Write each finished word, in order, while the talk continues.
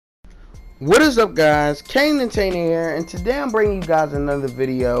What is up, guys? Kane and Tana here, and today I'm bringing you guys another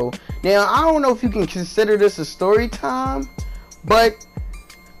video. Now, I don't know if you can consider this a story time, but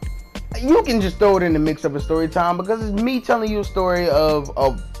you can just throw it in the mix of a story time because it's me telling you a story of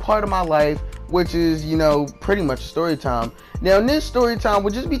a part of my life, which is, you know, pretty much story time. Now, in this story time,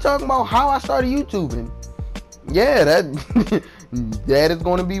 we'll just be talking about how I started YouTubing. Yeah, that is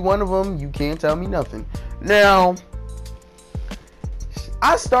going to be one of them. You can't tell me nothing. Now,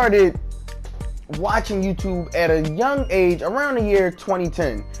 I started watching YouTube at a young age, around the year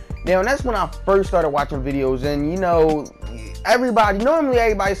 2010. Now, that's when I first started watching videos, and you know, normally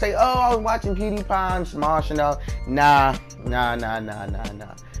everybody say, oh, I was watching PewDiePie and Smosh and all. Nah.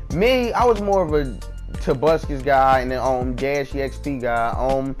 Me, I was more of a Tobuscus guy and then Dashy XP guy.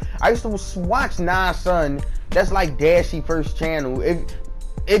 I used to watch Nah Son. That's like Dashy first channel.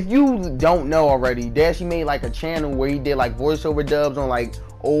 If you don't know already, Dashy made like a channel where he did like voiceover dubs on like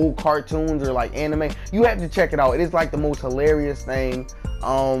old cartoons or like anime. You have to check it out. It is like the most hilarious thing.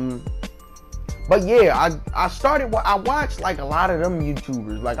 But yeah, I watched like a lot of them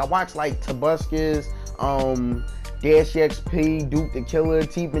YouTubers. Like I watched like Tobuscus, Dash XP, Duke the Killer,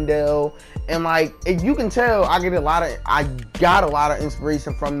 T-Pendel, and like if you can tell, I got a lot of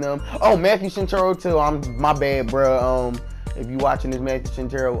inspiration from them. Oh, Matthew Centero too. My bad, bro. If you watching this Matthew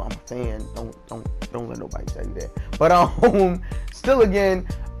Centero, I'm a fan. Don't let nobody tell you that. But still again,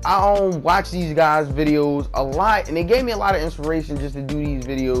 I watch these guys' videos a lot, and it gave me a lot of inspiration just to do these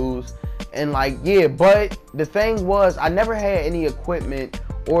videos. And like, yeah, but the thing was, I never had any equipment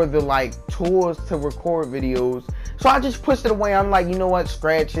or the like tools to record videos, so I just pushed it away. I'm like, you know what,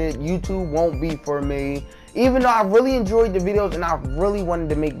 scratch it. YouTube won't be for me. Even though I really enjoyed the videos and I really wanted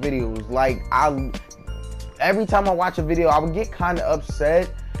to make videos, like every time I watch a video, I would get kind of upset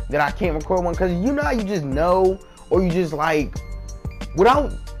that I can't record one, because you know how you just know, or you just like,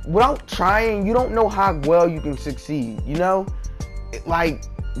 without trying, you don't know how well you can succeed, you know? Like,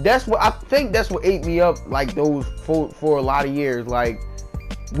 that's what I think, that's what ate me up, like those for a lot of years. Like,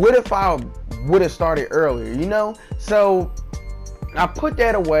 what if I would have started earlier, you know? So I put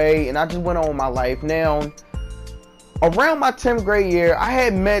that away and I just went on with my life. Now, around my 10th grade year, I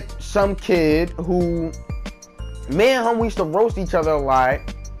had met some kid who, me and him, we used to roast each other a lot.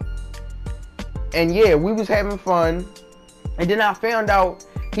 And yeah, we was having fun. And then I found out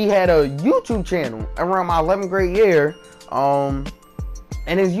he had a YouTube channel around my 11th grade year.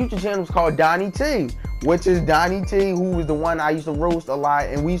 And his YouTube channel was called Donnie T, which is Donnie T, who was the one I used to roast a lot.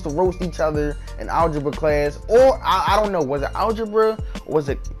 And we used to roast each other in algebra class. Or, I don't know, was it algebra? Or was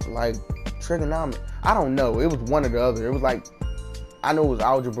it like trigonometry? I don't know. It was one or the other. It was like, I know it was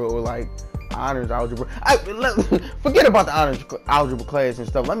algebra or like honors algebra. Forget about the honors algebra class and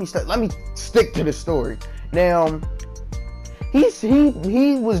stuff. Let me stick to the story. Now, he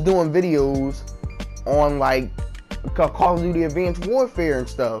was doing videos on like Call of Duty Advanced Warfare and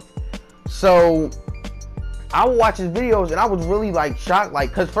stuff. So I would watch his videos and I was really like shocked,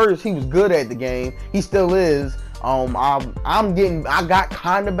 like, cause first he was good at the game. He still is. I got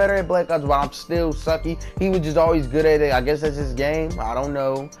kind of better at Black Ops, but I'm still sucky. He was just always good at it. I guess that's his game. I don't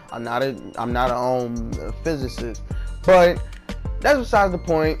know. I'm not a physicist, but that's besides the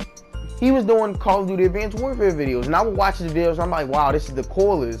point. He was doing Call of Duty Advanced Warfare videos, and I would watch his videos. And I'm like, wow, this is the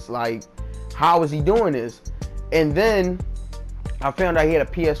coolest. Like, how is he doing this? And then I found out he had a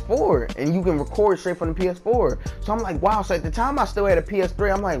PS4, and you can record straight from the PS4. So I'm like, wow. So at the time, I still had a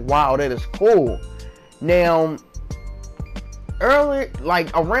PS3. I'm like, wow, that is cool. Now, early,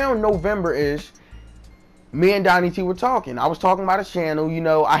 like around November-ish, me and Donnie T were talking. I was talking about his channel. You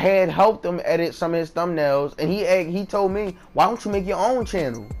know, I had helped him edit some of his thumbnails, and he told me, why don't you make your own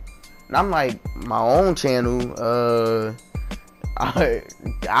channel? And I'm like, my own channel? I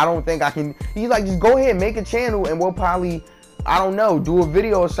don't think I can. He's like, just go ahead, make a channel, and we'll probably, I don't know, do a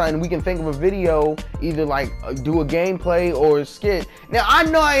video or something. We can think of a video, either like do a gameplay or a skit. Now, I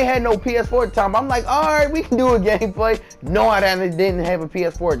know I ain't had no PS4 at the time, but I'm like, all right, we can do a gameplay. No, I didn't have a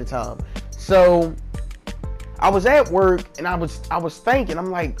PS4 at the time. So I was at work and I was thinking, I'm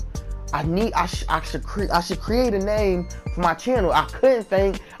like, I should create a name for my channel. I couldn't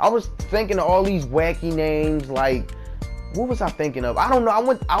think. I was thinking of all these wacky names. Like, what was I thinking of? I don't know.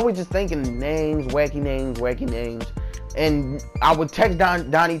 I was just thinking names, wacky names. And I would text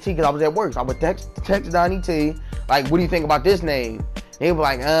Donnie T, because I was at work. So I would text Donnie T, like, what do you think about this name? And he'd be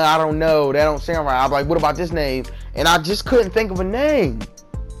like, I don't know. That don't sound right. I was like, what about this name? And I just couldn't think of a name.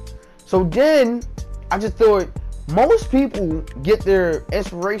 So then I just thought, most people get their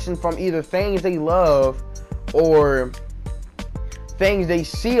inspiration from either things they love or things they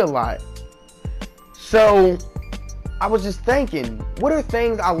see a lot. So I was just thinking, what are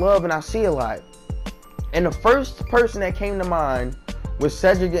things I love and I see a lot? And the first person that came to mind was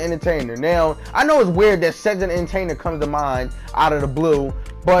Cedric the Entertainer. Now, I know it's weird that Cedric the Entertainer comes to mind out of the blue,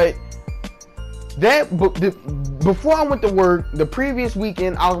 but before I went to work, the previous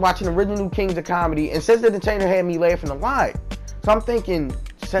weekend, I was watching Original Kings of Comedy, and Cedric the Entertainer had me laughing a lot. So I'm thinking,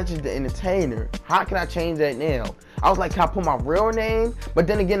 Cedric the Entertainer, how can I change that now? I was like, can I put my real name? But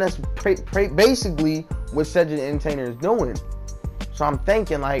then again, that's basically what Cedric the Entertainer is doing. So I'm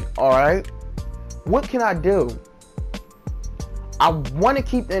thinking like, alright, what can I do? I want to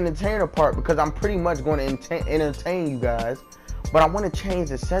keep the entertainer part because I'm pretty much going to entertain you guys. But I want to change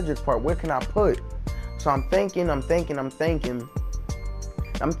the Cedric part. Where can I put? So I'm thinking,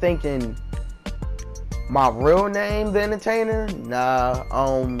 my real name, the Entertainer? Nah,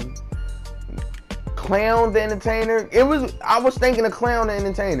 Clown the Entertainer. I was thinking of Clown the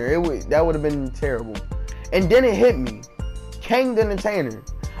Entertainer. That would have been terrible. And then it hit me. King the Entertainer.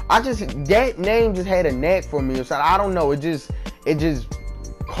 That name just had a knack for me or something. I don't know. It just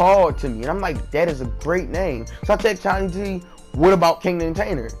called to me. And I'm like, that is a great name. So I text Johnny T, what about King the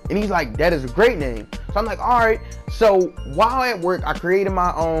Entertainer? And he's like, that is a great name. So I'm like, alright. So while at work, I created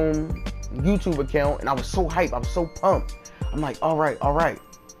my own YouTube account and I was so hyped. I was so pumped. I'm like, alright.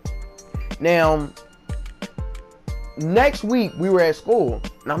 Now, next week we were at school.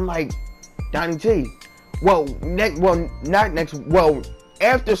 And I'm like, Johnny T.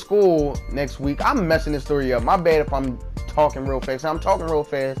 After school next week, I'm messing this story up. My bad if I'm talking real fast. I'm talking real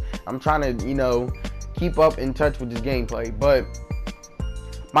fast. I'm trying to, keep up in touch with this gameplay. But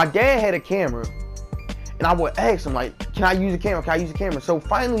my dad had a camera. And I would ask him, like, can I use a camera? Can I use a camera? So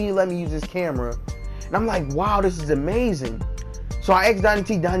finally he let me use his camera. And I'm like, wow, this is amazing. So I asked Donnie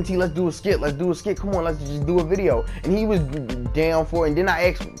T, let's do a skit. Come on, let's just do a video. And he was down for it. And then I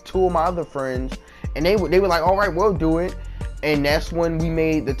asked two of my other friends. And they were like, all right, we'll do it. And that's when we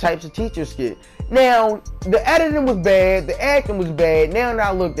made the Types of Teachers skit. Now, the editing was bad, the acting was bad. Now that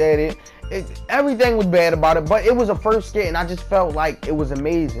I looked at it, everything was bad about it, but it was a first skit and I just felt like it was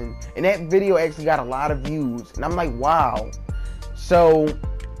amazing. And that video actually got a lot of views. And I'm like, wow. So,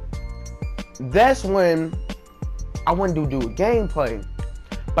 that's when I wanted to do a gameplay.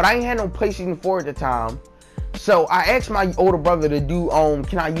 But I ain't had no PlayStation 4 at the time. So I asked my older brother to do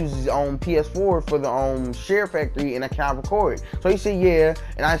can I use his PS4 for the Share Factory and I can record. So he said yeah,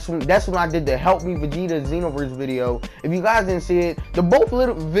 and that's when I did the Help Me Vegeta Xenoverse video. If you guys didn't see it, both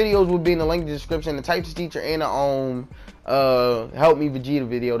little videos will be in the link in the description. The Types of Teacher and the Help Me Vegeta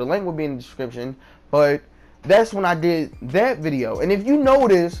video. The link will be in the description. But that's when I did that video. And if you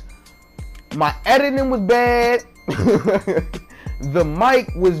notice, my editing was bad. The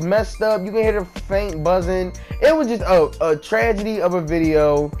mic was messed up. You can hear the faint buzzing. It was just a tragedy of a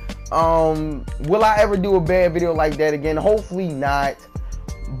video. Will I ever do a bad video like that again? Hopefully not.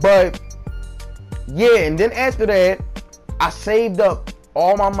 But yeah, and then after that, I saved up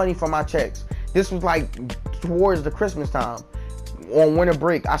all my money from my checks. This was like towards the Christmas time. On winter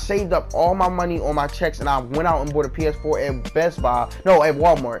break, I saved up all my money on my checks and I went out and bought a PS4 at Best Buy. No, at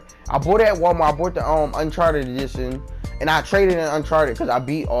Walmart. I bought it at Walmart. I bought the Uncharted edition. And I traded in Uncharted because I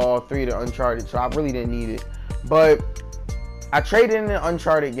beat all three of the Uncharted, so I really didn't need it. But I traded in the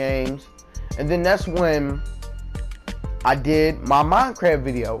Uncharted games, and then that's when I did my Minecraft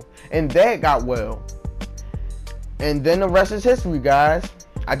video, and that got well. And then the rest is history, guys.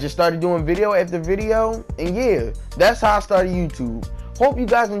 I just started doing video after video, and yeah, that's how I started YouTube. Hope you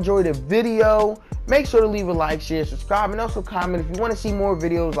guys enjoyed the video. Make sure to leave a like, share, subscribe, and also comment if you want to see more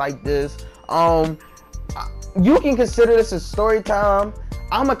videos like this. You can consider this a story time.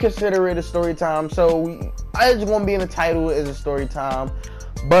 I'm gonna consider it a story time, so I just gonna be in the title as a story time.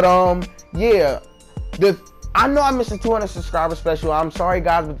 But yeah, I know I missed the 200 subscriber special. I'm sorry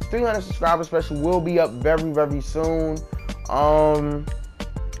guys, but the 300 subscriber special will be up very, very soon.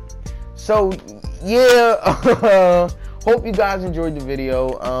 So yeah, hope you guys enjoyed the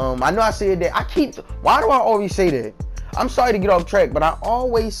video. I know I said that. Why do I always say that? I'm sorry to get off track, but I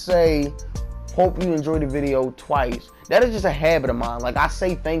always say hope you enjoyed the video twice. That is just a habit of mine. Like, I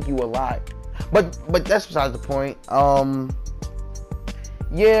say thank you a lot. But that's besides the point.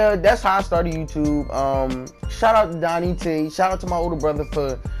 Yeah, that's how I started YouTube. Shout out to Donnie T. Shout out to my older brother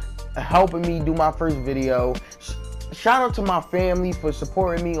for helping me do my first video. Shout out to my family for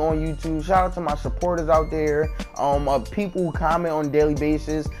supporting me on YouTube. Shout out to my supporters out there. People who comment on a daily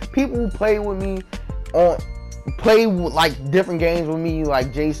basis. People who play with me play like different games with me,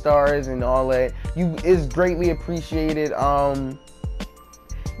 like J-Stars and all that. It's greatly appreciated.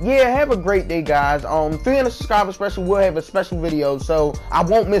 yeah, have a great day, guys. 300 subscribers special, we'll have a special video, so I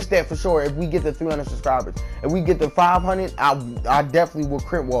won't miss that for sure. If we get to 300 subscribers, if we get to 500, I definitely will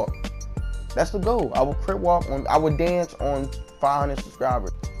crit walk. That's the goal. I will crit walk on. I will dance on 500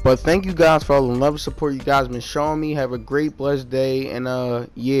 subscribers. But thank you guys for all the love and support you guys been showing me. Have a great, blessed day, and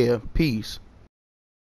yeah, peace.